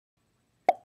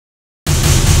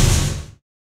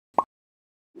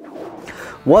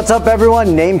What's up, everyone?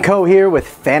 Nameco here with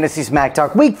Fantasy Smack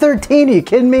Talk. Week 13, are you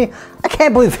kidding me? I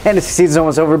can't believe fantasy season's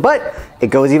almost over, but it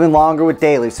goes even longer with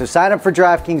daily. So sign up for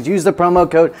DraftKings, use the promo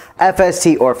code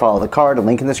FST, or follow the card, a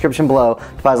link in the description below.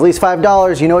 Deposit at least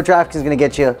 $5. You know what DraftKings is going to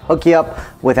get you, hook you up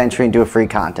with entry into a free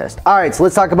contest. All right, so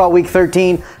let's talk about Week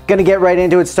 13. Going to get right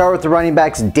into it. Start with the running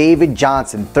backs. David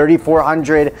Johnson,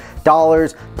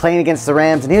 $3,400, playing against the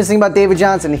Rams. And here's the thing about David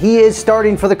Johnson. He is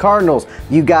starting for the Cardinals.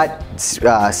 You got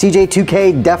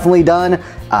CJ2K definitely done.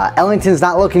 Ellington's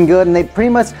not looking good, and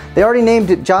they already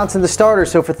named Johnson the starter,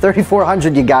 so for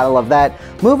 $3,400, you gotta love that.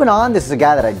 Moving on, this is a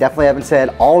guy that I definitely haven't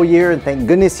said all year, and thank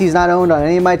goodness he's not owned on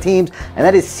any of my teams, and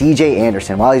that is CJ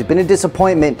Anderson. While he's been a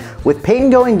disappointment, with Payton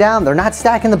going down, they're not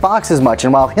stacking the box as much,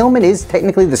 and while Hillman is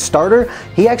technically the starter,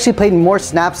 he actually played more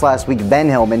snaps last week than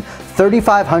Hillman.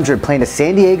 $3,500 playing a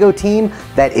San Diego team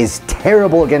that is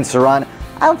terrible against the run.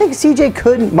 I don't think CJ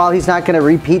could, while he's not going to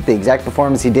repeat the exact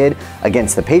performance he did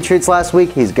against the Patriots last week,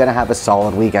 he's going to have a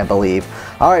solid week, I believe.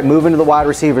 All right, moving to the wide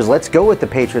receivers. Let's go with the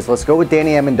Patriots. Let's go with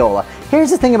Danny Amendola. Here's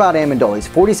the thing about Amendola. He's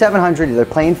 $4,700. They're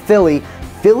playing Philly.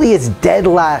 Philly is dead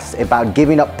last about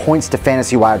giving up points to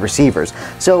fantasy wide receivers.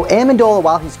 So Amendola,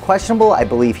 while he's questionable, I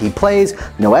believe he plays.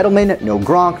 No Edelman, no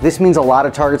Gronk. This means a lot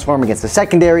of targets for him against the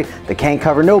secondary. They can't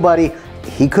cover nobody.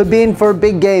 He could be in for a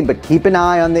big game, but keep an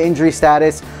eye on the injury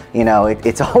status. You know,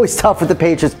 it's always tough with the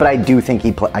Patriots, but I do think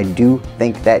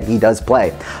that he does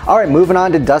play. All right, moving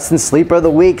on to Dustin's Sleeper of the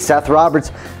Week, Seth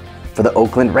Roberts for the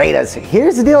Oakland Raiders.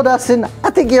 Here's the deal, Dustin. I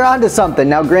think you're onto something.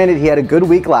 Now, granted, he had a good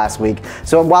week last week,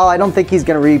 so while I don't think he's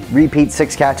going to repeat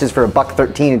 6 catches for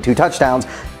 $113 and 2 touchdowns,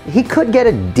 he could get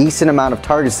a decent amount of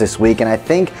targets this week, and I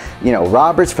think, you know,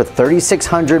 Roberts for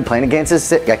 $3,600 playing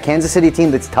against a Kansas City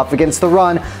team that's tough against the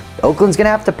run. Oakland's going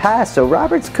to have to pass, so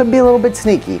Roberts could be a little bit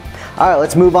sneaky. All right,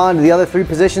 let's move on to the other 3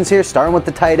 positions here, starting with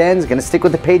the tight ends. Going to stick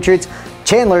with the Patriots.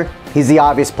 Chandler, he's the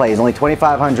obvious play. He's only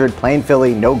 $2,500, playing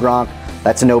Philly, no Gronk.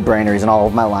 That's a no-brainer. He's in all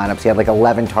of my lineups. He had like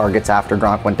 11 targets after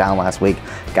Gronk went down last week.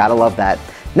 Gotta love that.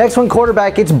 Next one,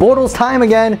 quarterback. It's Bortles time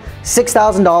again.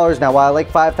 $6,000. Now, while I like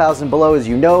 $5,000 below, as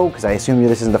you know, because I assume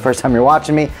this isn't the first time you're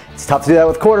watching me, it's tough to do that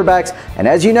with quarterbacks. And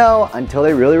as you know, until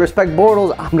they really respect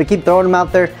Bortles, I'm going to keep throwing him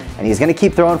out there. And he's going to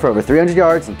keep throwing for over 300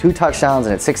 yards and 2 touchdowns.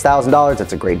 And at $6,000,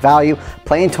 that's a great value.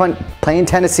 Playing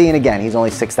Tennessee, and again, he's only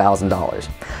 $6,000.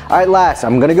 All right, last,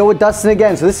 I'm going to go with Dustin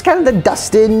again. So this is kind of the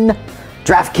Dustin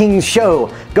DraftKings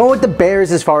show. Going with the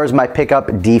Bears as far as my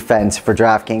pickup defense for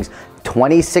DraftKings.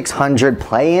 $2,600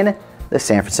 playing the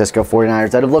San Francisco 49ers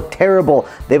that have looked terrible.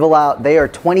 They are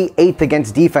 28th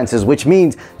against defenses, which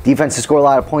means defenses score a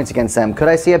lot of points against them. Could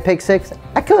I see a pick 6?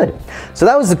 I could. So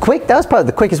that was probably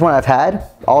the quickest one I've had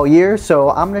all year.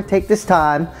 So I'm going to take this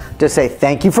time to say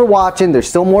thank you for watching. There's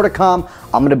still more to come.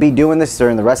 I'm going to be doing this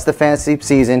during the rest of the fantasy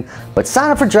season. But sign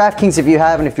up for DraftKings if you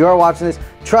haven't. If you are watching this,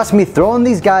 trust me, throw in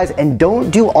these guys and don't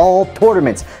do all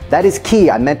tournaments. That is key.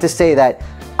 I meant to say that.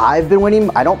 I've been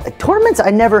winning. Tournaments I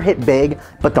never hit big,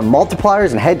 but the multipliers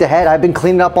and head-to-head I've been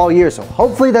cleaning up all year. So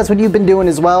hopefully that's what you've been doing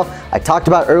as well. I talked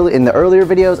about in the earlier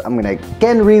videos. I'm gonna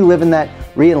again re-enliven that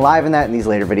in these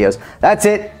later videos. That's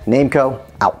it. Nameco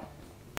out.